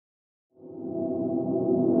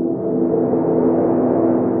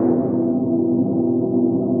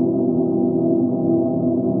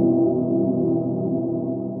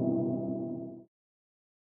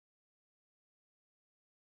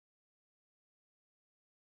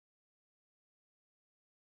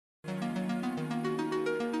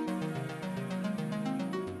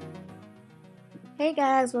Hey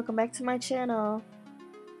guys, welcome back to my channel.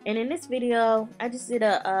 And in this video, I just did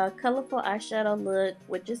a colorful eyeshadow look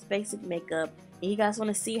with just basic makeup. And you guys want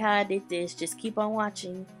to see how I did this, just keep on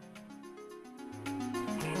watching.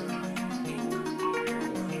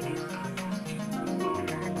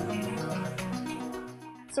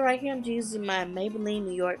 So right here I'm using my Maybelline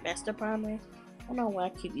New York Master Primer. I don't know why I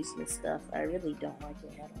keep using this stuff. I really don't like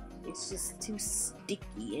it at all. It's just too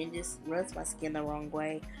sticky and just rubs my skin the wrong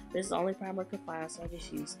way. But it's the only primer I could find, so I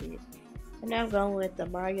just used it. And now I'm going with the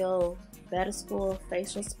Mario Batter School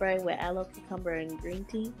Facial Spray with Aloe Cucumber and Green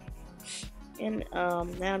Tea. And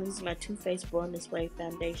now I'm using my Too Faced Born This Way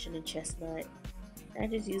Foundation in Chestnut. I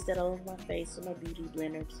just use that all over my face with my Beauty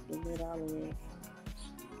Blender, just blend it all in.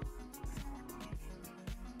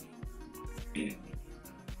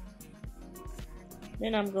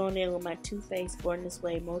 Then I'm going in with my Too Faced Born This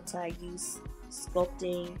Way Multi-Use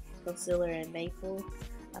Sculpting Concealer and Maple.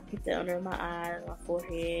 I put that under my eyes, my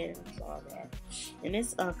forehead, and all that. And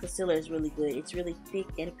this concealer is really good. It's really thick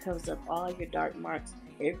and it covers up all your dark marks.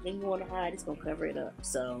 Everything you want to hide, it's going to cover it up.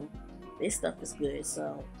 So this stuff is good.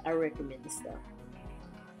 So I recommend this stuff.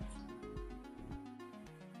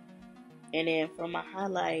 And then for my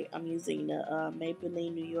highlight, I'm using the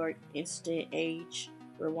Maybelline New York Instant Age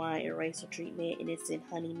Rewind Eraser Treatment, and it's in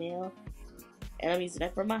Honey Mail. And I'm using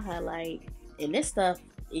that for my highlight. And this stuff,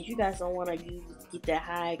 if you guys don't want to get that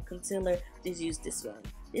high concealer, just use this one.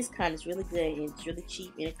 This kind is really good and it's really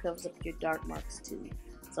cheap and it covers up your dark marks too.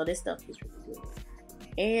 So this stuff is really good.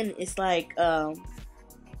 And it's like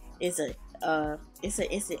it's an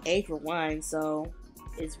age rewind, so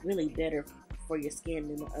it's really better for your skin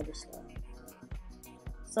than the other stuff.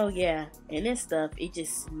 So yeah, and this stuff, it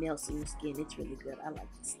just melts in your skin. It's really good. I like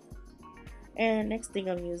this stuff. And next thing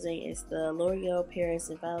I'm using is the L'Oreal Paris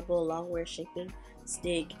Infallible Longwear Shaping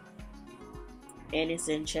Stick, and it's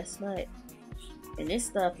in Chestnut. And this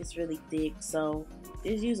stuff is really thick, so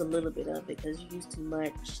just use a little bit of it, because you use too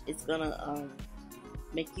much, it's gonna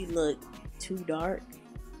make you look too dark.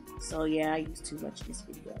 So yeah, I use too much in this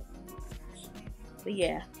video. But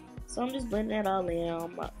yeah, so I'm just blending that all in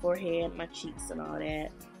on my forehead, my cheeks, and all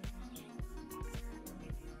that.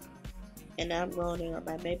 And now I'm going in on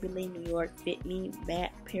my Maybelline New York Fit Me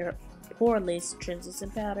Matte Poreless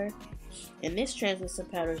Translucent Powder. And this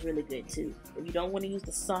translucent powder is really good too. If you don't want to use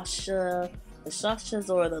the Sashas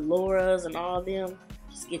or the Lauras and all them,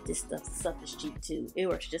 just get this stuff. This stuff is cheap too. It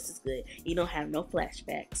works just as good. You don't have no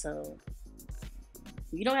flashback. So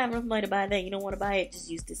if you don't have enough money to buy that, you don't want to buy it, just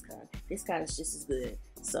use this kind. This kind is just as good.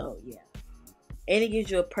 So yeah. And it gives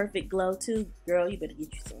you a perfect glow too. Girl, you better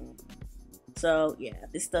get you some. So yeah,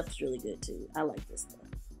 this stuff is really good too. I like this stuff.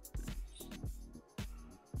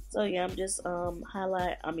 So yeah, I'm just not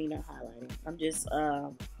highlighting. I'm just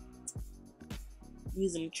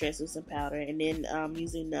using translucent powder, and then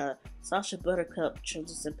using the Sasha Buttercup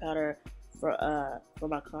translucent powder for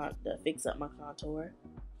to fix up my contour.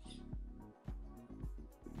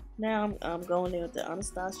 Now I'm going in with the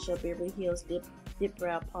Anastasia Beverly Hills Dip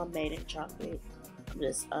Brow Pomade in Chocolate. I'm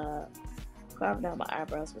just carving out my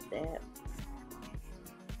eyebrows with that.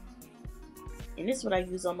 And this is what I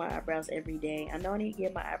use on my eyebrows every day. I know I need to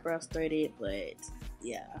get my eyebrows threaded, but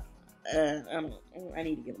yeah, I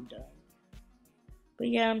need to get them done. But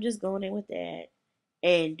yeah, I'm just going in with that.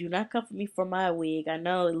 And do not come for me for my wig. I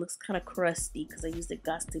know it looks kind of crusty because I used the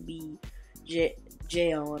Got to Be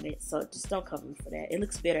gel on it. So just don't come for me for that. It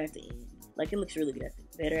looks better at the end. Like, it looks really good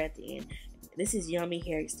better at the end. This is Yummy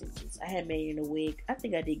Hair Extensions. I had made it in a wig. I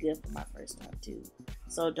think I did good for my first time too.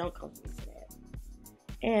 So don't come for me for that.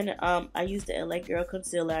 And I used the LA Girl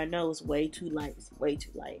Concealer. I know it's way too light. It's way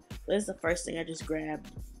too light. But it's the first thing I just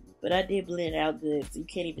grabbed. But I did blend it out good, so you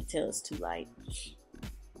can't even tell it's too light.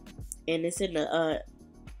 And it's in the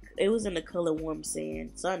it was in the color Warm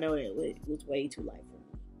Sand, so I know it was way too light for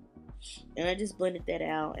me. And I just blended that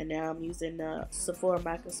out. And now I'm using the Sephora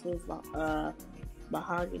Micro Smooth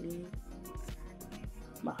Mahogany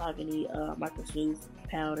Micro Smooth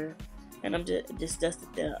powder. And I'm just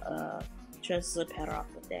dusted the translucent powder off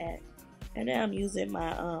with that. And now I'm using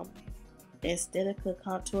my Aesthetica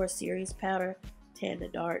Contour Series powder, Tan to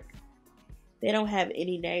Dark. They don't have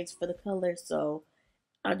any names for the color, so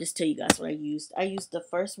I'll just tell you guys what I used. I used the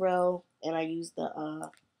first row, and I used the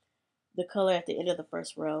color at the end of the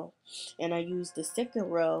first row, and I used the second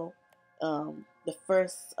row, the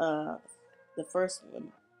first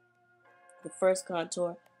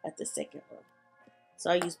contour at the second row. So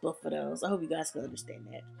I used both of those. I hope you guys can understand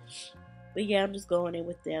that. But yeah, I'm just going in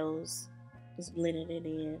with those. Just blending it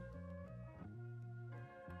in.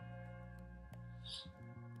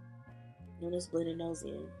 I'm just blending those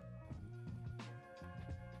in.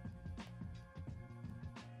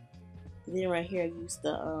 Then right here I use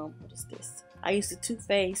the what is this? I use the Too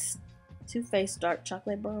Faced dark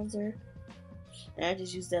chocolate bronzer. And I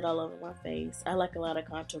just use that all over my face. I like a lot of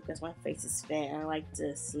contour because my face is fat and I like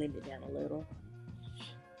to slim it down a little.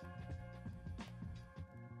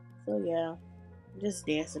 So yeah, I'm just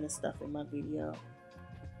dancing and stuff in my video.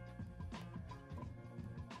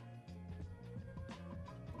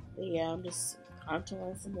 But yeah, I'm just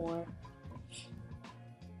contouring some more.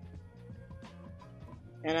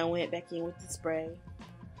 And I went back in with the spray.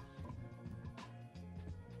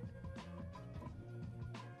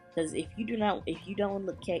 Because if you don't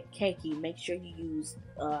look cakey, make sure you use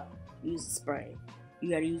the spray. You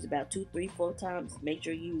gotta use about 2, 3, 4 times. Make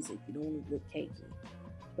sure you use it. You don't look cakey.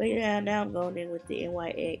 But yeah, now I'm going in with the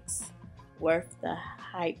NYX Worth the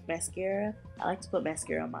Hype mascara. I like to put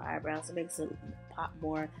mascara on my eyebrows. It makes it pop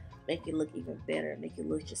more, make it look even better, make it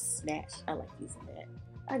look just snatched. I like using that.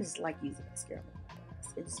 I just like using mascara on my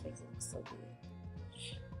eyebrows. It just makes it look so good.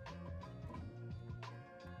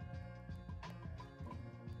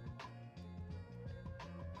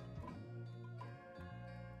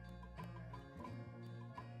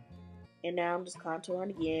 And now I'm just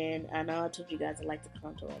contouring again. I know I told you guys I like to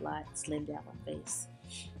contour a lot, slim down my face.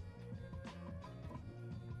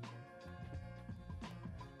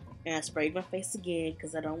 And I sprayed my face again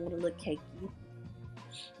because I don't want to look cakey.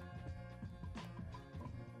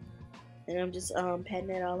 And I'm just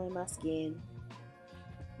patting it all in my skin.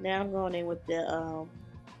 Now I'm going in with the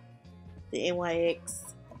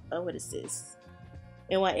NYX, what is this?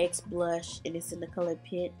 NYX blush, and it's in the color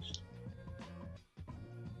Pinch.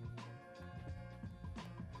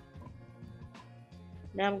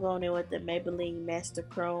 Now I'm going in with the Maybelline Master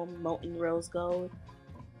Chrome Molten Rose Gold.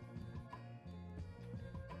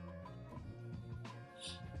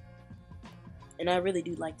 And I really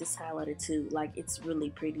do like this highlighter too. Like, it's really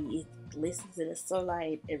pretty. It glistens in the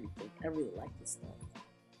sunlight, everything. I really like this stuff.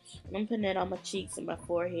 And I'm putting it on my cheeks and my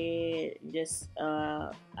forehead, and just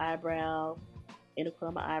eyebrow, in the corner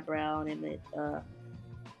of my eyebrow, and in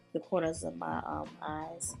the corners of my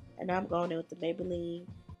eyes. And now I'm going in with the Maybelline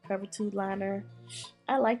Cover 2 liner.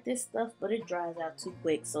 I like this stuff, but it dries out too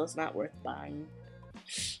quick, so it's not worth buying.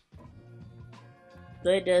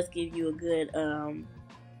 But it does give you a good oh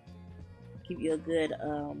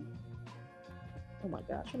my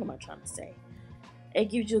gosh, what am I trying to say? It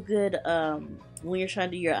gives you a good when you're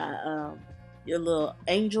trying to do your little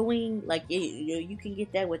angel wing. Like, you can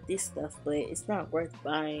get that with this stuff, but it's not worth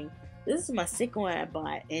buying. This is my second one I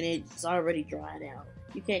bought, and it's already dried out.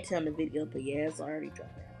 You can't tell in the video, but yeah, it's already dried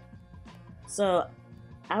out. So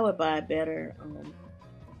I would buy a better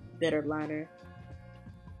liner.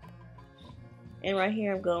 And right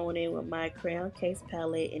here I'm going in with my Crayon Case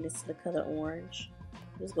palette, and it's the color Orange.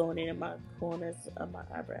 Just going in my corners of my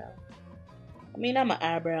eyebrow. I mean, not my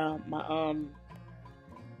eyebrow, my oh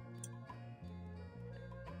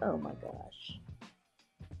my gosh.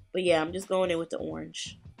 But yeah, I'm just going in with the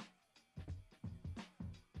orange.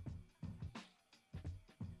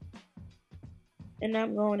 And now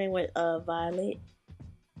I'm going in with violet.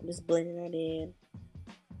 I'm just blending that in.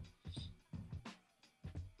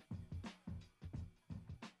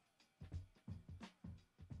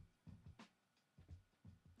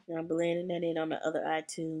 And I'm blending that in on the other eye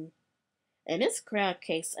too. And this Crown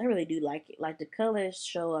Case, I really do like it. Like, the colors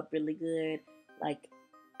show up really good. Like,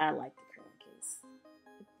 I like the Crown Case.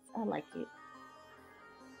 I like it.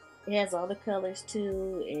 It has all the colors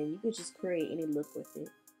too, and you could just create any look with it.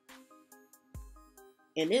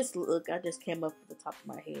 And this look, I just came up with the top of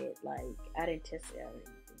my head. Like, I didn't test it out or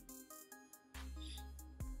anything.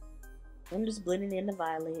 I'm just blending in the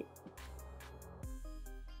violet.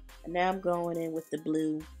 And now I'm going in with the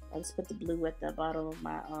blue. I just put the blue at the bottom of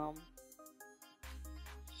my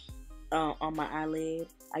on my eyelid.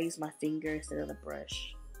 I use my finger instead of the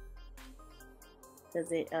brush,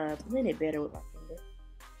 because it blended better with my finger.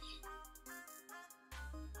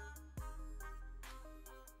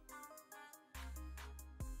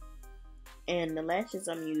 And the lashes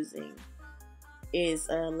I'm using is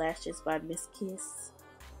lashes by Miss Kiss.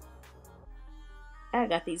 I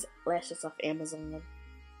got these lashes off Amazon.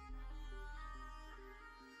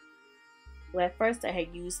 Well, at first I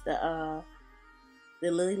had used the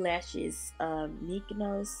Lily Lashes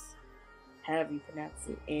Mykonos, however you pronounce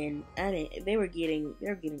it, and they were getting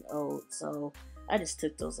old, so I just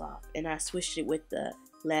took those off and I switched it with the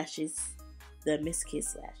lashes, the Miss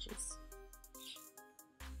Kiss lashes.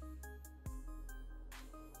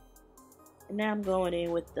 And now I'm going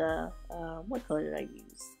in with the what color did I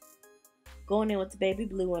use? Going in with the baby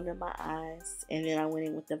blue under my eyes, and then I went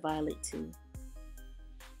in with the violet too.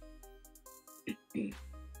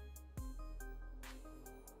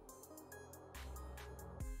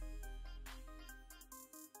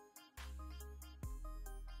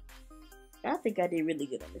 I think I did really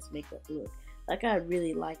good on this makeup look. Like, I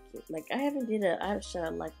really like it. Like, I haven't did an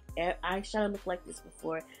eyeshadow look like this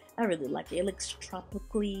before. I really like it. It looks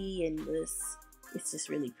tropically and it's just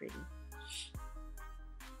really pretty.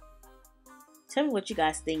 Tell me what you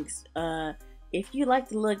guys think. If you like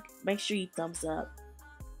the look, make sure you thumbs up.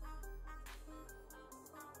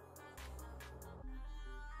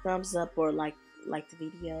 Thumbs up or like the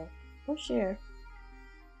video or share.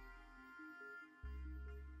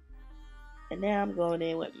 And now I'm going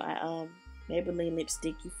in with my Maybelline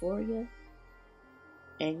lipstick Euphoria.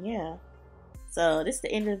 And yeah. So this is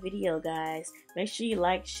the end of the video, guys. Make sure you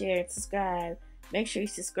like, share, and subscribe. Make sure you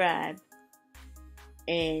subscribe.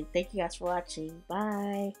 And thank you guys for watching.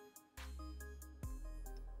 Bye.